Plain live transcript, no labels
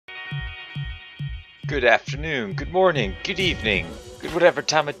Good afternoon, good morning, good evening, good whatever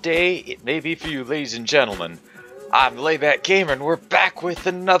time of day it may be for you, ladies and gentlemen. I'm Layback Gamer, and we're back with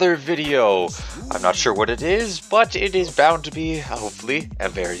another video. I'm not sure what it is, but it is bound to be, hopefully, a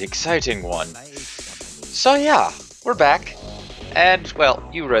very exciting one. So yeah, we're back. And, well,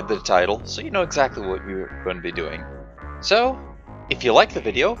 you read the title, so you know exactly what we're going to be doing. So, if you like the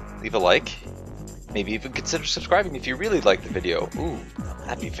video, leave a like. Maybe even consider subscribing if you really like the video. Ooh,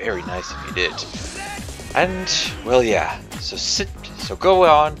 that'd be very nice if you did. And, well, yeah, so go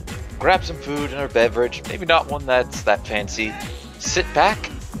on, grab some food and a beverage, maybe not one that's that fancy, sit back,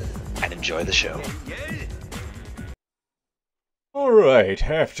 and enjoy the show. Alright,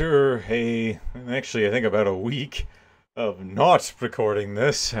 after actually I think about a week of not recording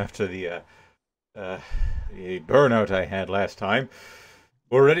this, after the burnout I had last time,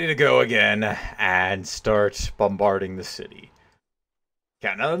 we're ready to go again and start bombarding the city.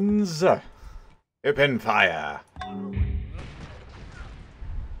 Cannons, open fire.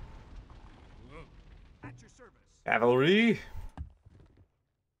 Cavalry,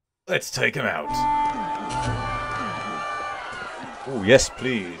 let's take him out. Oh, yes,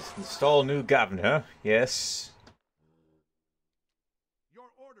 please. Install new governor. Yes. Your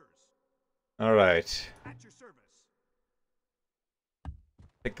orders. All right. At your service.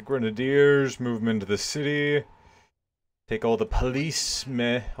 Take the grenadiers, move them into the city. Take all the police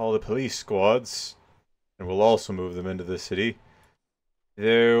squads, and we'll also move them into the city.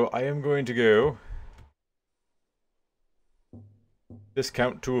 Though I am going to go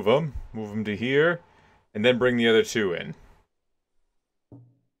discount 2 of them, move them to here, and then bring the other 2 in.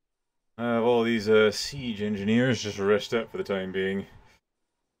 All these siege engineers just rest up for the time being.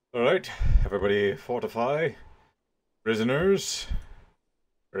 Alright, everybody fortify. Prisoners,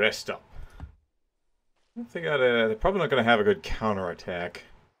 rest up. I think they're probably not going to have a good counterattack.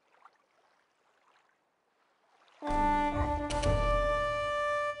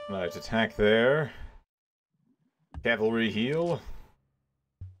 Right, attack there. Cavalry heal.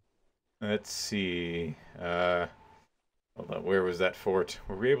 Let's see. Hold on, where was that fort?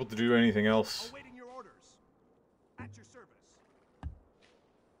 Were we able to do anything else? Awaiting your orders. At your service. I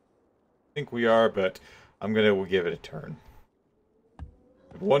think we are, but I'm gonna give it a turn.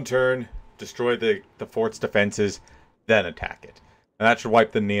 1 turn, destroy the fort's defenses, then attack it. And that should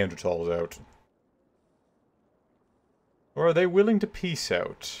wipe the Neanderthals out. Or are they willing to peace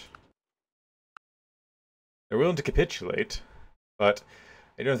out? They're willing to capitulate, but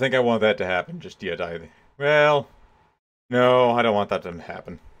I don't think I want that to happen just yet either. Well, no, I don't want that to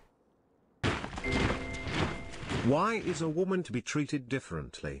happen. Why is a woman to be treated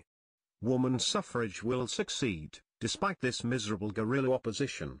differently? Woman suffrage will succeed, despite this miserable guerrilla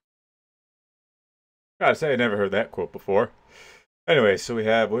opposition. Gotta say, I never heard that quote before. Anyway, so we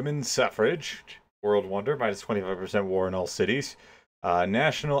have women's suffrage, world wonder, minus 25% war in all cities,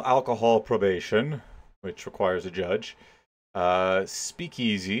 national alcohol probation, which requires a judge,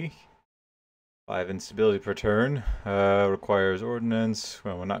 speakeasy, 5 instability per turn, requires ordnance.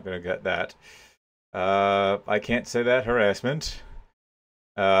 Well, we're not going to get that. I can't say that, harassment.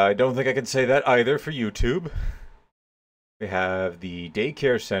 I don't think I can say that either for YouTube. We have the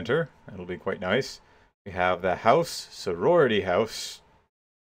daycare center. That'll be quite nice. We have the house, sorority house.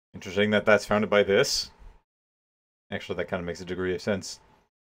 Interesting that that's founded by this. Actually, that kind of makes a degree of sense.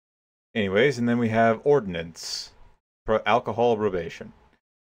 Anyways, and then we have ordnance. Alcohol probation.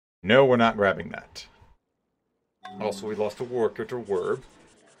 No, we're not grabbing that. Also, we lost a worker to Werb.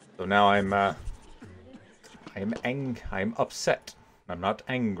 So now I'm upset. I'm not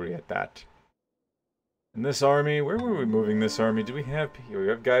angry at that. And this army, where were we moving this army? Do we have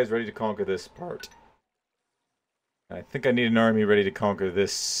guys ready to conquer this part? I think I need an army ready to conquer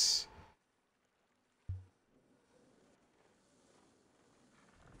this.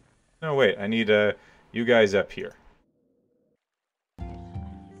 No, wait, I need you guys up here.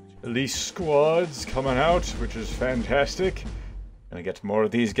 Police squads coming out, which is fantastic. Gonna get more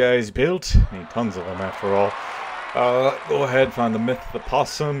of these guys built. Need tons of them after all. Go ahead, find the myth of the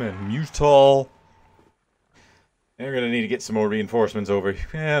possum and Mutal. And we're gonna need to get some more reinforcements over here.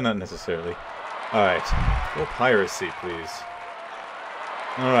 Eh, not necessarily. Alright, go piracy, please.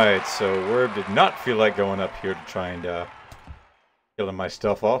 Alright, so Werb did not feel like going up here to try and killing my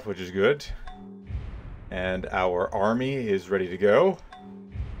stuff off, which is good. And our army is ready to go.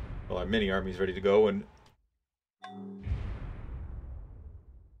 Well, our mini army is ready to go, and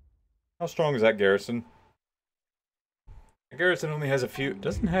how strong is that garrison? The garrison only has a few,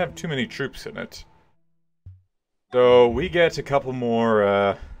 doesn't have too many troops in it. So we get a couple more,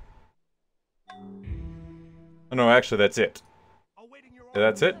 oh no, actually that's it.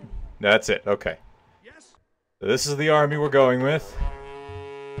 That's it? That's it, okay. So this is the army we're going with.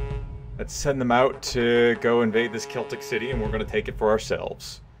 Let's send them out to go invade this Celtic city, and we're going to take it for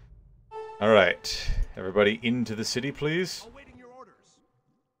ourselves. Alright. Everybody into the city, please. Awaiting your orders.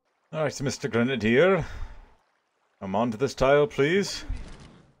 Alright, Mr. Grenadier. Come onto this tile, please.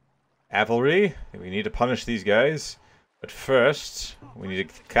 Cavalry. We need to punish these guys. But first, we need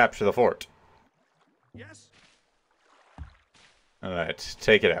to capture the fort. Yes. Alright,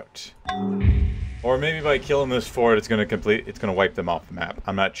 take it out. Or maybe by killing this fort, it's gonna wipe them off the map.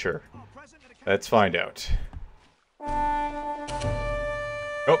 I'm not sure. Let's find out. Oh,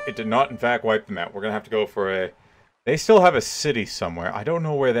 it did not in fact wipe them out. We're gonna have to go for a... They still have a city somewhere. I don't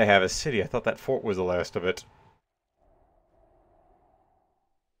know where they have a city. I thought that fort was the last of it.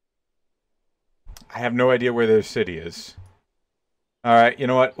 I have no idea where their city is. Alright, you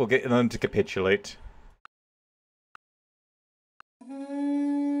know what? We'll get them to capitulate.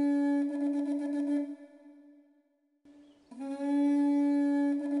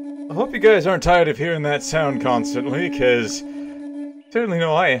 I hope you guys aren't tired of hearing that sound constantly, because certainly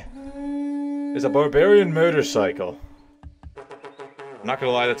no I. There's a barbarian motorcycle. I'm not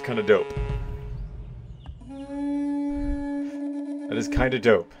gonna lie, that's kind of dope. That is kind of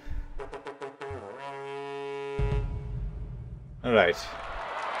dope. Alright.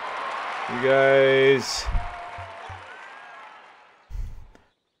 You guys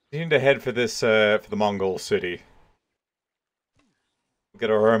need to head for this, for the Mongol city. We'll get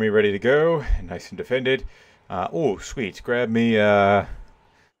our army ready to go, nice and defended. Oh, sweet. Grab me,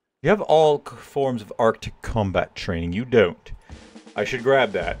 you have all forms of Arctic combat training. You don't. I should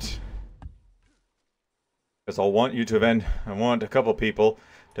grab that. Because I'll want you to I want a couple people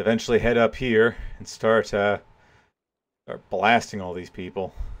to eventually head up here and start blasting all these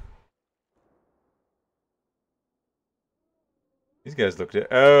people. These guys look...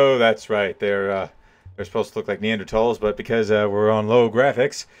 Oh, that's right. They're supposed to look like Neanderthals, but because we're on low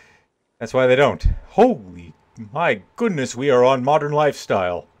graphics, that's why they don't. Holy my goodness, we are on modern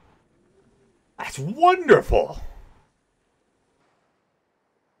lifestyle. That's wonderful!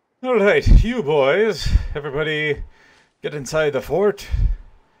 Alright, you boys, everybody get inside the fort.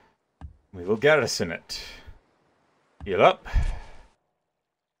 We will garrison it. Heal up.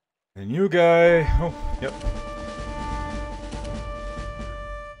 And you guy... Oh, yep.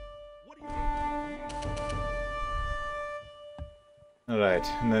 Alright,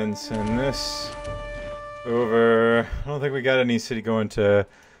 and then send this over... I don't think we got any city going to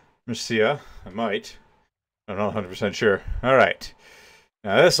Mercia. I might. I'm not 100% sure. Alright.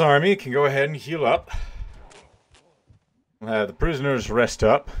 Now this army can go ahead and heal up. We'll have the prisoners rest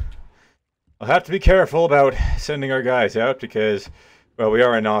up. I'll have to be careful about sending our guys out because, well, we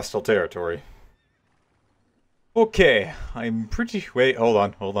are in hostile territory. Okay, I'm pretty... Wait, hold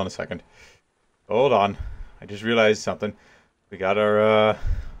on a second. Hold on. I just realized something. We got our,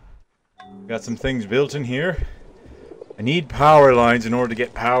 got some things built in here. I need power lines in order to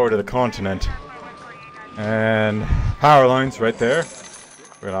get power to the continent. And power lines right there.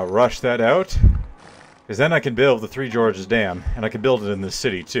 We're gonna rush that out. Because then I can build the Three Georges Dam. And I can build it in this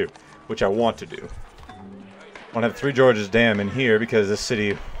city too. Which I want to do. I want to have Three Georges Dam in here because this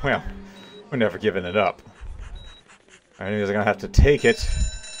city, well, we're never giving it up. Our enemies are gonna have to take it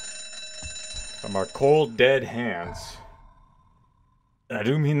from our cold, dead hands. And I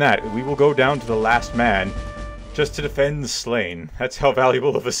do mean that. We will go down to the last man just to defend the slain. That's how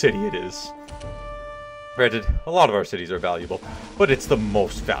valuable of a city it is. Granted, a lot of our cities are valuable, but it's the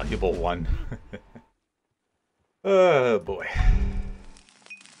most valuable one. Oh boy.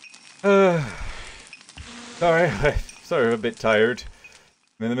 Sorry, I'm a bit tired.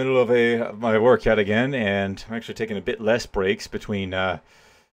 I'm in the middle of my workout again, and I'm actually taking a bit less breaks between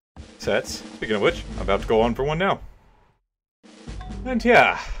sets. Speaking of which, I'm about to go on for one now. And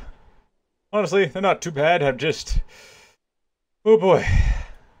yeah, honestly, they're not too bad. I'm just... Oh boy.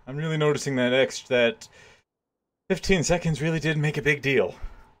 I'm really noticing that 15 seconds really did make a big deal.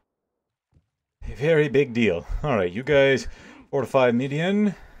 A very big deal. Alright, you guys fortify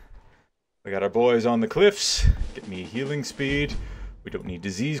median. We got our boys on the cliffs. Get me healing speed. We don't need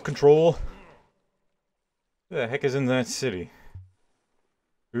disease control. Who the heck is in that city?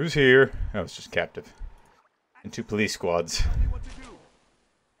 Who's here? Oh, it's just captive. And 2 police squads.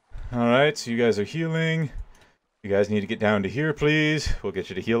 Alright, so you guys are healing. You guys need to get down to here, please. We'll get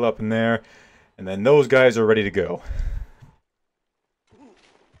you to heal up in there. And then those guys are ready to go.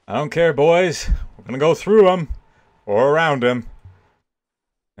 I don't care, boys. We're gonna go through them. Or around them.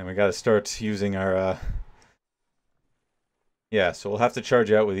 And we gotta start using our, Yeah, so we'll have to charge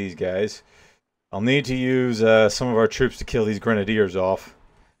out with these guys. I'll need to use some of our troops to kill these grenadiers off.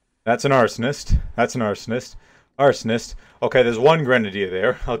 That's an arsonist. That's an arsonist. Arsonist. Okay, there's one grenadier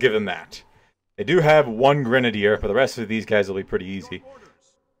there. I'll give him that. They do have one grenadier, but the rest of these guys will be pretty easy.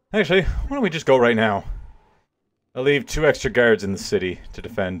 Actually, why don't we just go right now? I'll leave 2 extra guards in the city to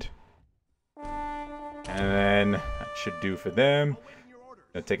defend. And then that should do for them.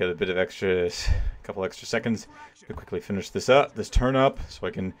 Gonna take a bit of couple extra seconds to quickly finish this turn up, so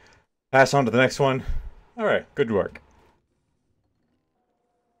I can pass on to the next one. Alright, good work.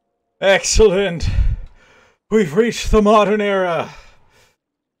 Excellent! We've reached the modern era!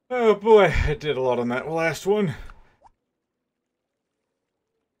 Oh boy, I did a lot on that last one.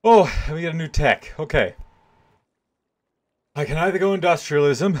 Oh, we get a new tech. Okay. I can either go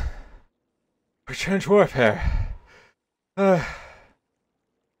industrialism or trench warfare. 1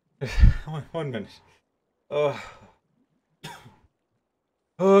 minute. Oh,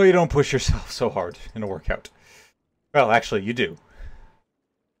 you don't push yourself so hard in a workout. Well, actually, you do.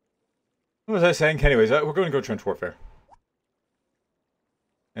 What was I saying? Anyways, we're going to go trench warfare.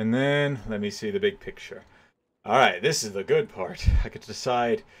 And then, let me see the big picture. Alright, this is the good part. I get to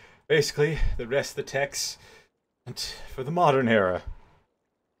decide, basically, the rest of the techs for the modern era.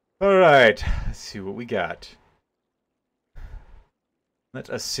 Alright, let's see what we got. Let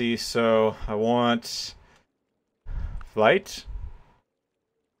us see, so I want flight.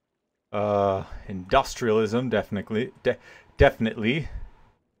 Industrialism, definitely. Definitely.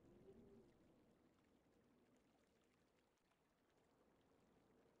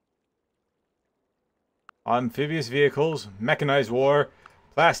 Amphibious vehicles, mechanized war,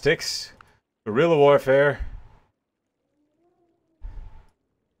 plastics, guerrilla warfare.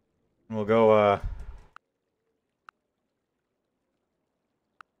 And we'll go,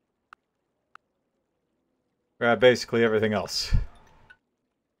 grab basically everything else.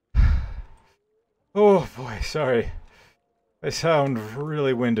 Oh boy, sorry. I sound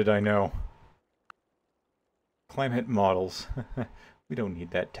really winded, I know. Climate models. We don't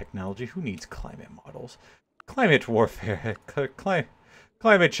need that technology. Who needs climate models? Climate warfare.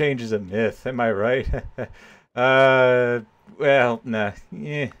 Climate change is a myth, am I right? Well, nah.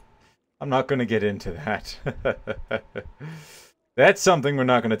 I'm not going to get into that. That's something we're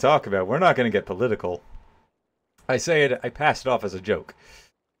not going to talk about. We're not going to get political. I say it, I pass it off as a joke.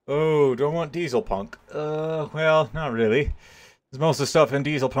 Oh, do I want diesel punk? Well, not really. Because most of the stuff in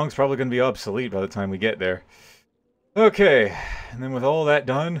diesel punk's probably going to be obsolete by the time we get there. Okay, and then with all that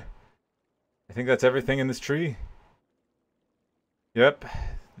done, I think that's everything in this tree. Yep.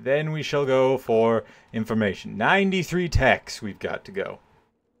 Then we shall go for information. 93 techs we've got to go.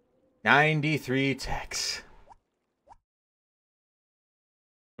 93 techs.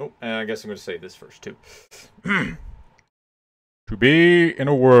 Oh, and I guess I'm going to say this first, too. To be in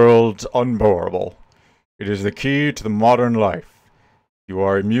a world unbearable. It is the key to the modern life. You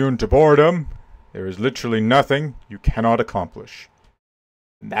are immune to boredom. There is literally nothing you cannot accomplish.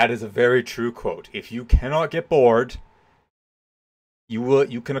 And that is a very true quote. If you cannot get bored,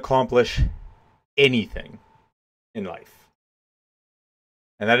 you can accomplish anything in life.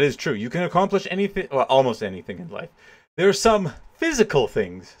 And that is true. You can accomplish anything, well, almost anything in life. There are some physical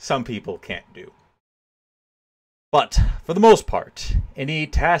things some people can't do. But for the most part, any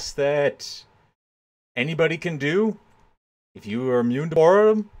task that anybody can do, if you are immune to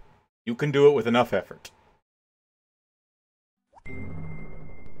boredom, you can do it with enough effort.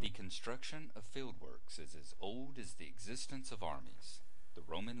 The construction of fieldworks is as old as the existence of armies. The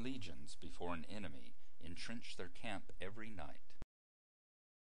Roman legions, before an enemy, entrenched their camp every night.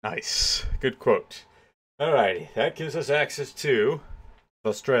 Nice. Good quote. Alrighty, that gives us access to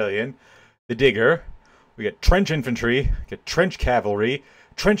Australian, the digger. We get trench infantry, get trench cavalry,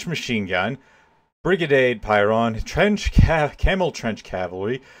 trench machine gun, brigade pyron, camel trench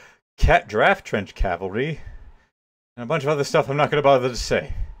cavalry, draft trench cavalry, and a bunch of other stuff I'm not going to bother to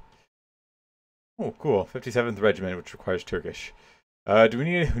say. Oh, cool. 57th Regiment, which requires Turkish. Do we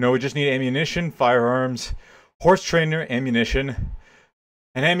need... No, we just need ammunition, firearms, horse trainer, ammunition,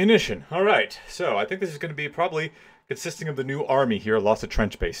 and ammunition. Alright, so I think this is going to be probably consisting of the new army here, lots of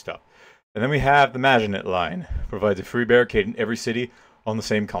trench-based stuff. And then we have the Maginot Line. Provides a free barricade in every city on the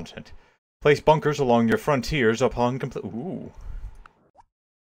same continent. Place bunkers along your frontiers upon complete... Ooh.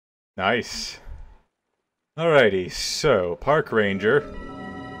 Nice. Alrighty, so, Park Ranger.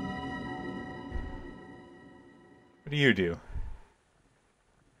 What do you do?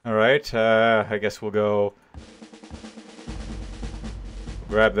 Alright, I guess we'll go...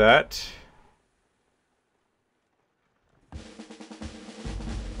 grab that. And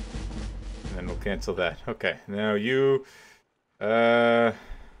then we'll cancel that. Okay, now you... what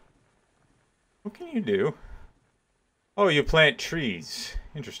can you do? Oh, you plant trees.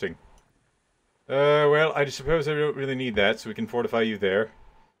 Interesting. Well, I suppose I don't really need that, so we can fortify you there.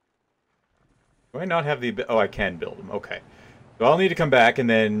 Do I not have the... Oh, I can build them. Okay. So I'll need to come back and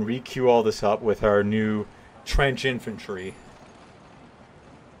then re-queue all this up with our new trench infantry.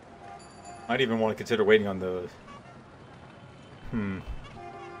 Might even want to consider waiting on those.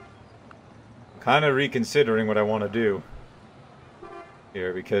 Kind of reconsidering what I want to do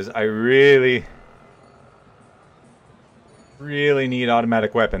here, because I really need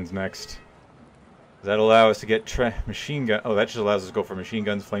automatic weapons next. That'll allow us to get machine gun. Oh, that just allows us to go for machine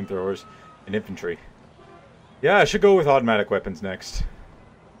guns, flamethrowers, and infantry. Yeah, I should go with automatic weapons next.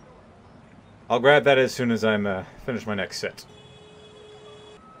 I'll grab that as soon as I'm finish my next set.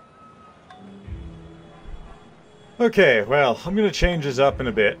 Okay, well, I'm going to change this up in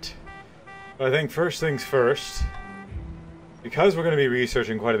a bit. But I think first things first, because we're going to be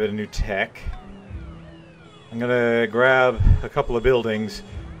researching quite a bit of new tech, I'm going to grab a couple of buildings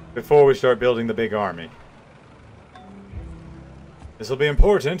before we start building the big army. This will be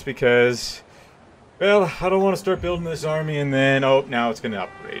important because, well, I don't want to start building this army and then, oh, now it's going to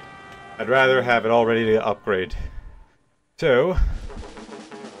upgrade. I'd rather have it all ready to upgrade. So,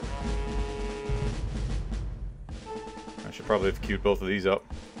 I should probably have queued both of these up.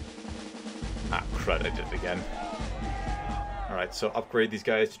 Ah, crud, I did it again. Alright, so upgrade these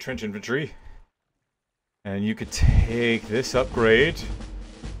guys to trench infantry. And you could take this upgrade.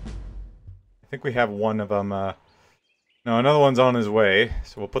 I think we have one of them. No, another one's on his way.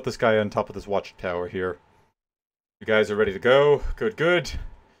 So we'll put this guy on top of this watchtower here. You guys are ready to go. Good, good.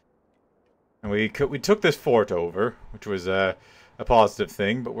 And we took this fort over, which was a positive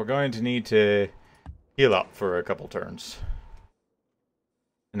thing. But we're going to need to heal up for a couple turns.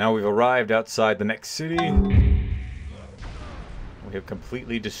 And now we've arrived outside the next city. We have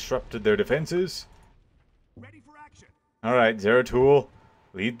completely disrupted their defenses. Ready for action. Alright, Zeratul.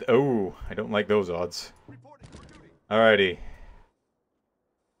 Lead. Oh, I don't like those odds. Reporting for duty. Alrighty.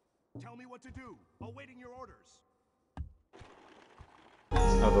 Tell me what to do. Awaiting your orders.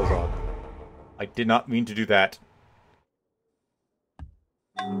 Oh, those odds. I did not mean to do that.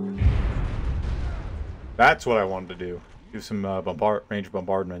 That's what I wanted to do. Do some range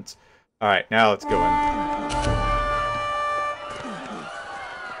bombardments. Alright, now let's go in.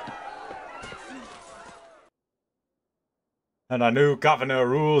 And our new governor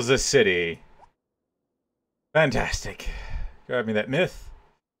rules the city. Fantastic. Grab me that myth.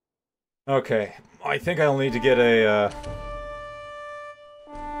 Okay, I think I'll need to get a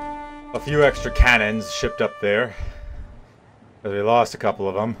few extra cannons shipped up there. Because we lost a couple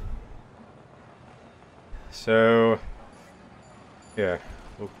of them. So, yeah,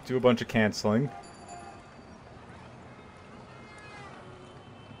 we'll do a bunch of canceling.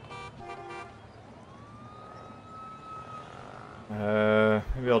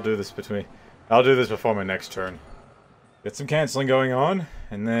 Maybe I'll do this before my next turn. Get some canceling going on,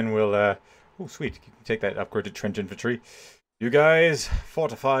 and then we'll, oh sweet, you can take that upgrade to trench infantry. You guys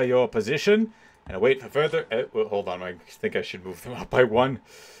fortify your position, and wait for further, well, hold on, I think I should move them up by one.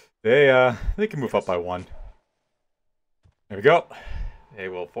 They can move up by one. There we go. They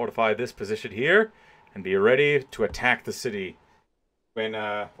will fortify this position here, and be ready to attack the city when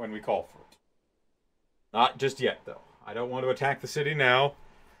we call for it. Not just yet, though. I don't want to attack the city now.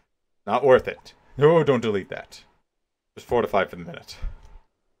 Not worth it. No, don't delete that. Just fortify for the minute.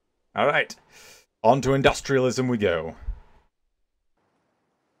 Alright. On to industrialism we go.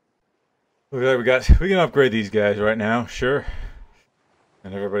 Look at that, we can upgrade these guys right now, sure.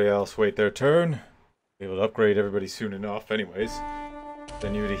 And everybody else wait their turn. Be able to upgrade everybody soon enough anyways.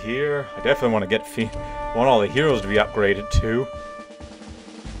 Then you to here. I definitely want to want all the heroes to be upgraded too.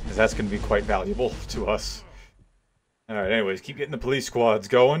 Because that's going to be quite valuable to us. Alright, anyways, keep getting the police squads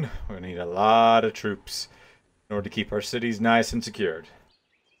going. We're going to need a lot of troops in order to keep our cities nice and secured.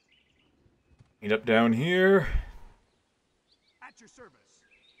 Meet up down here. At your service.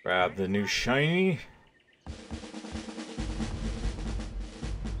 Grab the new shiny.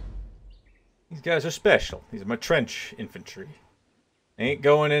 These guys are special. These are my trench infantry. Ain't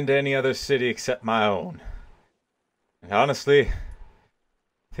going into any other city except my own. And honestly,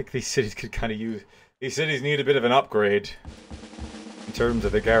 I think these cities could kind of use... These cities need a bit of an upgrade in terms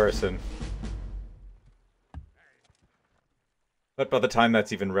of the garrison. But by the time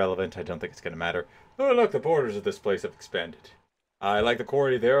that's even relevant, I don't think it's going to matter. Oh look, the borders of this place have expanded. I like the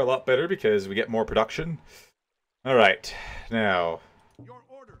quarry there a lot better because we get more production. Alright, now... Your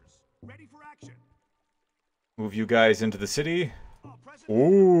orders. Ready for action. Move you guys into the city.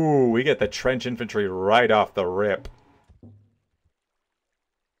 Ooh, we get the trench infantry right off the rip.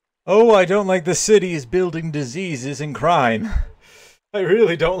 Oh, I don't like the city is building diseases and crime. I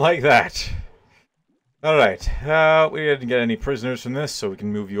really don't like that. Alright, we didn't get any prisoners from this, so we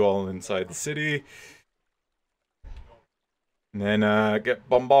can move you all inside the city. And then, get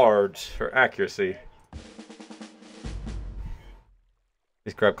bombarded for accuracy.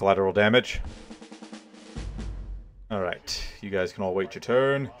 Please grab collateral damage. Alright, you guys can all wait your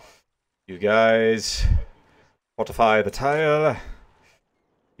turn. You guys fortify the tile.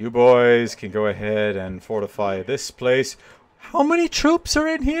 You boys can go ahead and fortify this place. How many troops are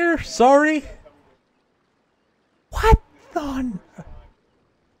in here? Sorry? What the...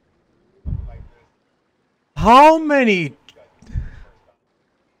 How many...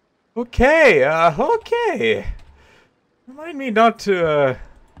 Okay, okay. Remind me not to,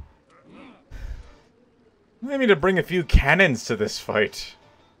 Remind me to bring a few cannons to this fight.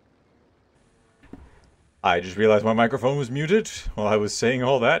 I just realized my microphone was muted while I was saying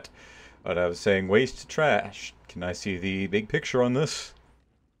all that. But I was saying waste to trash. Can I see the big picture on this?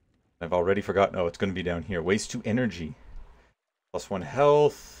 I've already forgotten. Oh, it's going to be down here. Waste to energy. +1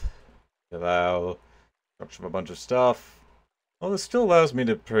 health. Allow construction of a bunch of stuff. Well, this still allows me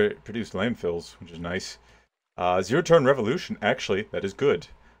to produce landfills, which is nice. 0 turn revolution. Actually, that is good.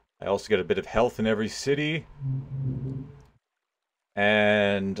 I also get a bit of health in every city.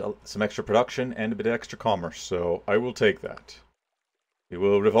 And some extra production and a bit of extra commerce. So I will take that. We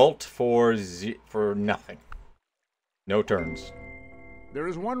will revolt for nothing. No turns. There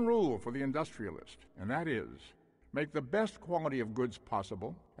is one rule for the industrialist, and that is, make the best quality of goods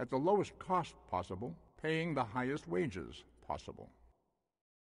possible, at the lowest cost possible, paying the highest wages possible.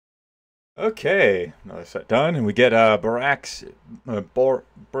 Okay, another set done, and we get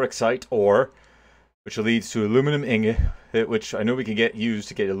bauxite ore, which leads to aluminum ingot, which I know we can get used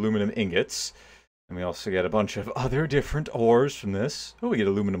to get aluminum ingots. And we also get a bunch of other different ores from this. Oh, we get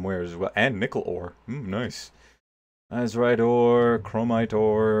aluminum wares as well, and nickel ore. Nice. Azurite ore, chromite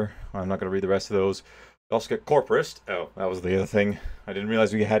ore. I'm not going to read the rest of those. We also get corporist. Oh, that was the other thing. I didn't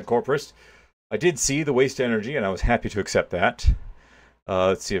realize we had corporist. I did see the waste energy, and I was happy to accept that.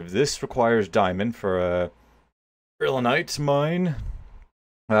 Let's see if this requires diamond for a Berlinite mine.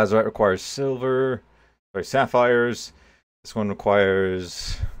 Azurite requires silver. Sorry, sapphires. This one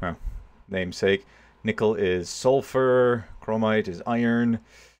requires, well, namesake. Nickel is sulfur. Chromite is iron.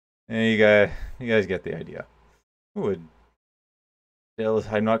 And you guys get the idea. Ooh,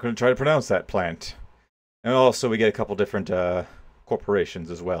 I'm not going to try to pronounce that plant. And also we get a couple different corporations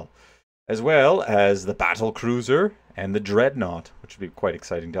as well as the battle cruiser and the dreadnought, which would be quite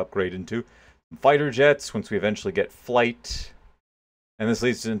exciting to upgrade into. Fighter jets once we eventually get flight. And this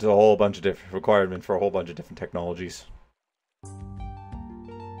leads into a whole bunch of different requirement for a whole bunch of different technologies.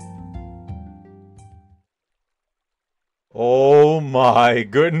 Oh my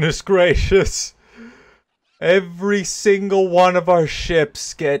goodness gracious. Every single one of our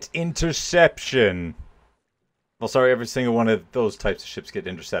ships get interception. Well, sorry, every single one of those types of ships get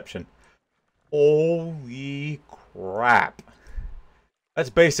interception. Holy crap. That's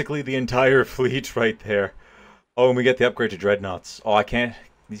basically the entire fleet right there. Oh, and we get the upgrade to dreadnoughts. Oh, I can't...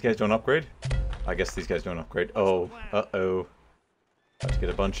 These guys don't upgrade? I guess these guys don't upgrade. Oh, uh-oh. Have to get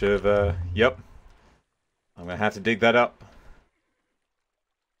a bunch of, Yep. I'm gonna have to dig that up.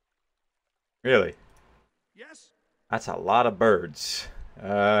 Really? Yes? That's a lot of birds.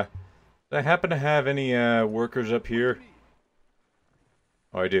 Do I happen to have any, workers up here?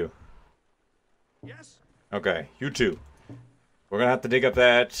 Oh, I do. Yes? Okay, you two. We're gonna have to dig up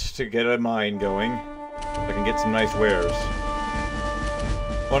that to get a mine going. So I can get some nice wares.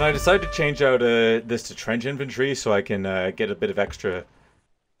 When I decided to change out this to trench infantry so I can get a bit of extra...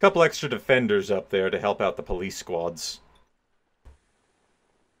 couple extra defenders up there to help out the police squads.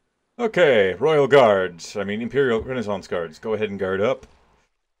 Okay, Royal Guards. I mean, Imperial Renaissance Guards. Go ahead and guard up.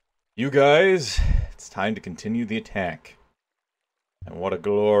 You guys, it's time to continue the attack. And what a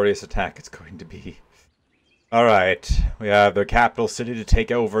glorious attack it's going to be. Alright, we have the capital city to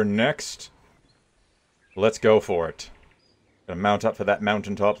take over next. Let's go for it. Gonna mount up for that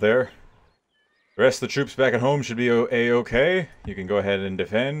mountaintop there. The rest of the troops back at home should be a-okay. You can go ahead and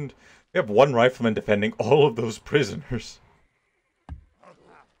defend. We have one rifleman defending all of those prisoners.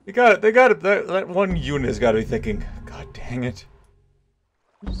 They got it. That one unit has got to be thinking, God dang it.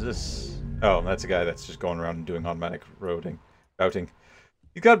 Who's this? Oh, that's a guy that's just going around and doing automatic routing.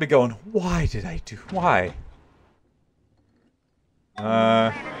 You got to be going, why did I do? Why?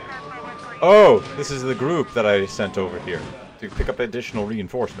 Oh, this is the group that I sent over here to pick up additional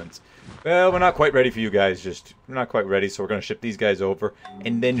reinforcements. Well, we're not quite ready for you guys. We're not quite ready, so we're going to ship these guys over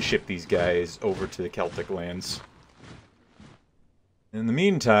and then ship these guys over to the Celtic lands. In the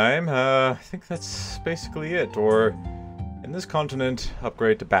meantime, I think that's basically it. Or, in this continent,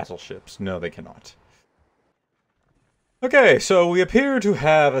 upgrade to battleships. No, they cannot. Okay, so we appear to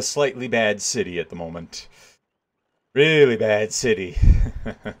have a slightly bad city at the moment. Really bad city.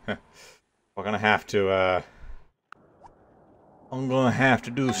 We're gonna have to, I'm gonna have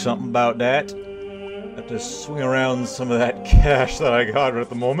to do something about that. Have to swing around some of that cash that I got at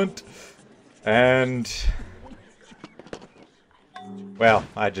the moment. And... well,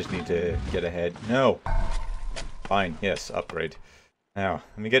 I just need to get ahead. No. Fine, yes, upgrade. Now,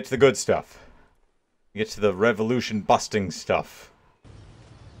 let me get to the good stuff. Get to the revolution-busting stuff.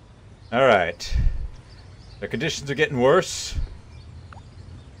 Alright. The conditions are getting worse.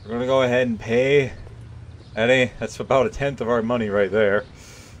 We're gonna go ahead and pay. That's about 1/10 of our money right there.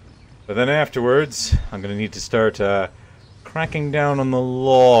 But then afterwards, I'm gonna need to start cracking down on the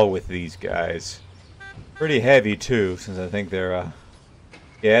law with these guys. Pretty heavy too, since I think they're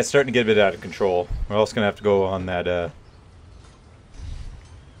yeah, it's starting to get a bit out of control. We're also gonna have to go on that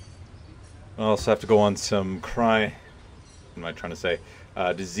we'll also have to go on some what am I trying to say?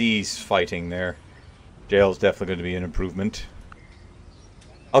 Disease fighting there. Jail's definitely going to be an improvement.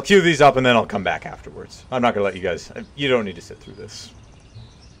 I'll queue these up and then I'll come back afterwards. I'm not going to let you guys... you don't need to sit through this.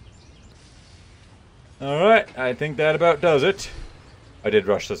 Alright, I think that about does it. I did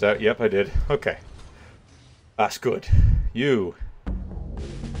rush this out. Yep, I did. Okay. That's good. You.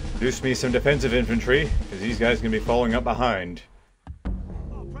 Produce me some defensive infantry, because these guys are going to be following up behind.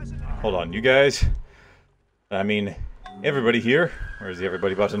 Hold on, you guys. I mean, everybody here. Where's the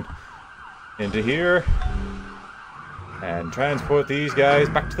everybody button? Into here. And transport these guys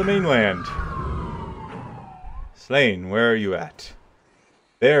back to the mainland. Slane, where are you at?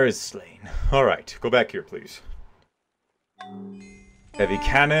 There is Slane. Alright, go back here, please. Heavy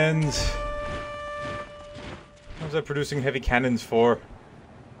cannons. What was I producing heavy cannons for?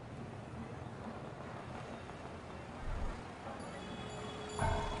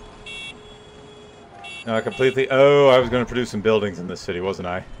 No, I completely... oh, I was going to produce some buildings in this city, wasn't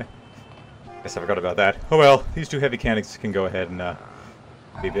I? Guess I forgot about that. Oh well, these two heavy cannons can go ahead and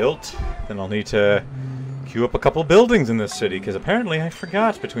be built. Then I'll need to queue up a couple buildings in this city, because apparently I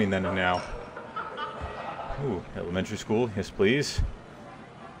forgot between then and now. Ooh, elementary school, yes please.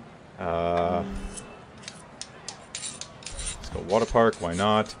 Let's go water park, why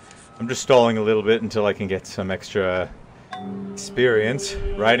not? I'm just stalling a little bit until I can get some extra experience.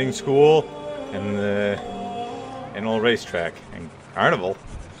 Riding school, and the annual racetrack, and carnival.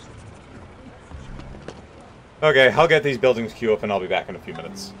 Okay, I'll get these buildings queued up and I'll be back in a few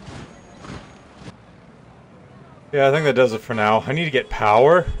minutes. Yeah, I think that does it for now. I need to get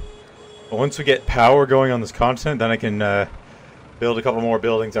power. But once we get power going on this continent, then I can build a couple more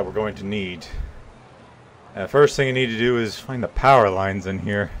buildings that we're going to need. First thing I need to do is find the power lines in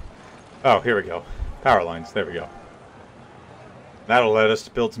here. Oh, here we go. Power lines, there we go. That'll let us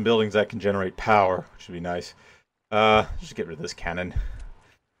build some buildings that can generate power, which would be nice. Just get rid of this cannon.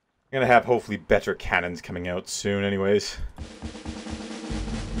 I'm gonna have hopefully better cannons coming out soon anyways.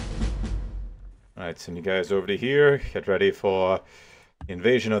 Alright, send you guys over to here. Get ready for the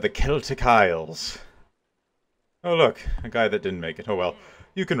invasion of the Celtic Isles. Oh look, a guy that didn't make it. Oh well,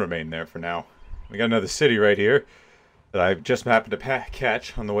 you can remain there for now. We got another city right here that I've just happened to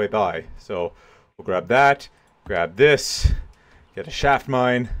catch on the way by. So we'll grab that, grab this, get a shaft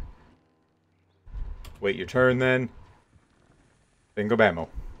mine. Wait your turn then. Bingo bammo.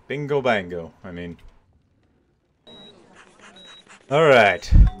 Bingo bango, I mean.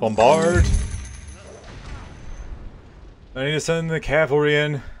 Alright, bombard. I need to send the cavalry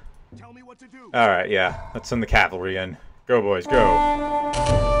in. Tell me what to do. Alright, yeah, let's send the cavalry in. Go boys, go.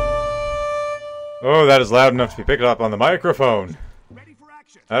 Oh, that is loud enough to be picked up on the microphone. Ready for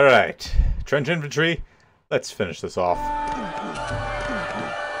action. Alright, trench infantry, let's finish this off.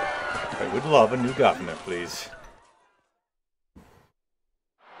 I would love a new governor, please.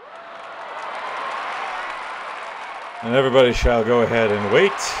 And everybody shall go ahead and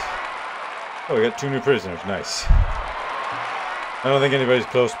wait. Oh, we got 2 new prisoners. Nice. I don't think anybody's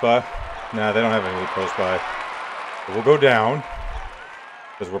close by. Nah, they don't have anybody close by. But we'll go down.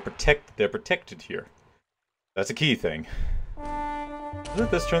 Because we're protected. They're protected here. That's a key thing. Was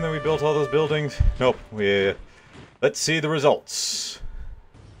it this turn that we built all those buildings? Nope. Let's see the results.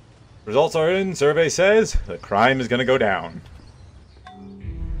 Results are in. Survey says the crime is going to go down.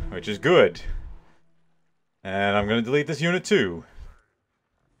 Which is good. And I'm going to delete this unit too.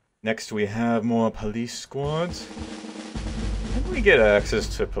 Next we have more police squads. How do we get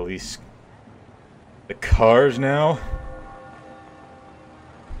access to police... the cars now?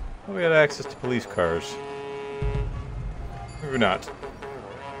 How do we get access to police cars? Maybe not.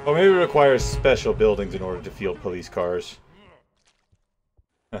 Or maybe it requires special buildings in order to field police cars.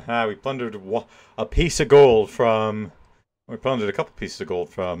 Haha, we plundered a piece of gold from... We plundered a couple pieces of gold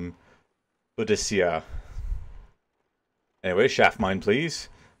from Odyssia. Anyway, shaft mine, please.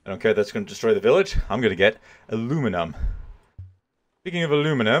 I don't care if that's going to destroy the village. I'm going to get aluminum. Speaking of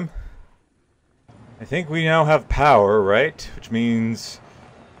aluminum, I think we now have power, right? Which means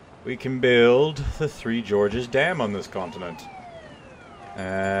we can build the Three Georges Dam on this continent.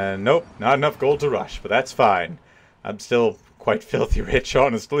 And nope, not enough gold to rush, but that's fine. I'm still quite filthy rich,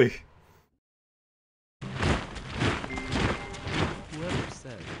 honestly. Whoever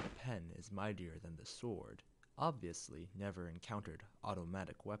said the pen is mightier than the sword obviously never encountered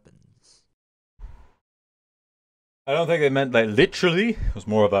automatic weapons. I don't think they meant that literally. It was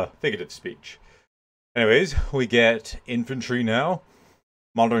more of a figurative speech. Anyways, we get infantry now.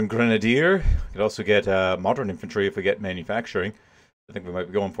 Modern grenadier. We could also get modern infantry if we get manufacturing. I think we might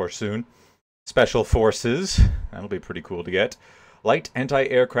be going for soon. Special forces. That'll be pretty cool to get. Light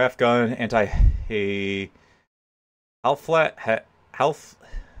anti-aircraft gun.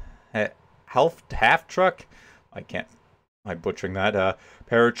 Half truck. I'm butchering that.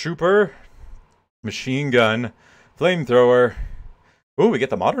 Paratrooper. Machine gun. Flamethrower. Ooh, we get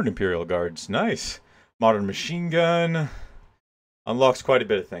the modern Imperial Guards. Nice. Modern machine gun. Unlocks quite a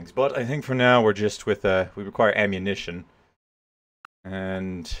bit of things. But I think for now we're just with, we require ammunition.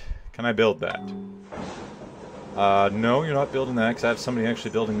 And can I build that? No, you're not building that because I have somebody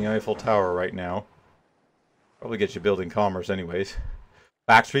actually building the Eiffel Tower right now. Probably get you building commerce anyways.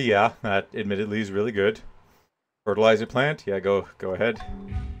 Factory, yeah, that admittedly is really good. Fertilizer plant, yeah, go ahead.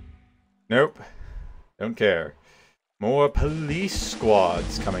 Nope. Don't care. More police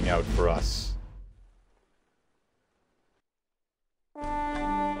squads coming out for us.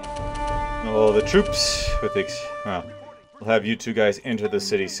 Oh, the troops with well, we'll have you two guys enter the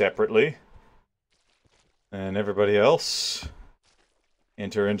city separately. And everybody else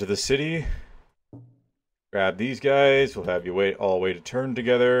enter into the city. Grab these guys. We'll have you all wait a turn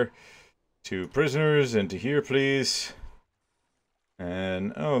together. 2 prisoners into here, please.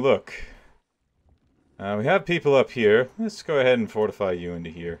 And oh, look. We have people up here. Let's go ahead and fortify you into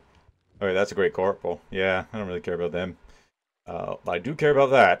here. Okay, that's a great corporal. Yeah, I don't really care about them. But I do care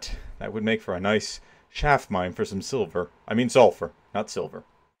about that. That would make for a nice shaft mine for some silver. I mean sulfur, not silver.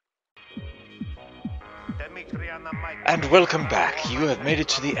 And welcome back. You have made it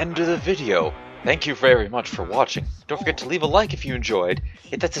to the end of the video. Thank you very much for watching. Don't forget to leave a like if you enjoyed,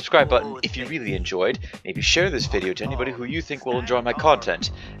 hit that subscribe button if you really enjoyed, maybe share this video to anybody who you think will enjoy my content,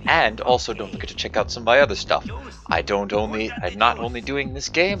 and also don't forget to check out some of my other stuff. I'm not only doing this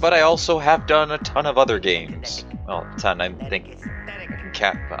game, but I also have done a ton of other games. Well, a ton, I'm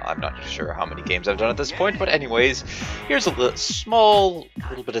I'm not sure how many games I've done at this point, but anyways, here's a small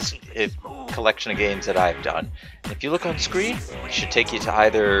little bit of collection of games that I've done. And if you look on screen, it should take you to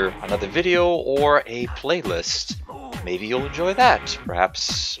either another video or a playlist. Maybe you'll enjoy that.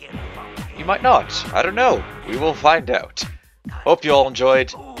 Perhaps you might not. I don't know. We will find out. Hope you all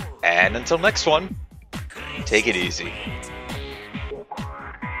enjoyed, and until next one, take it easy.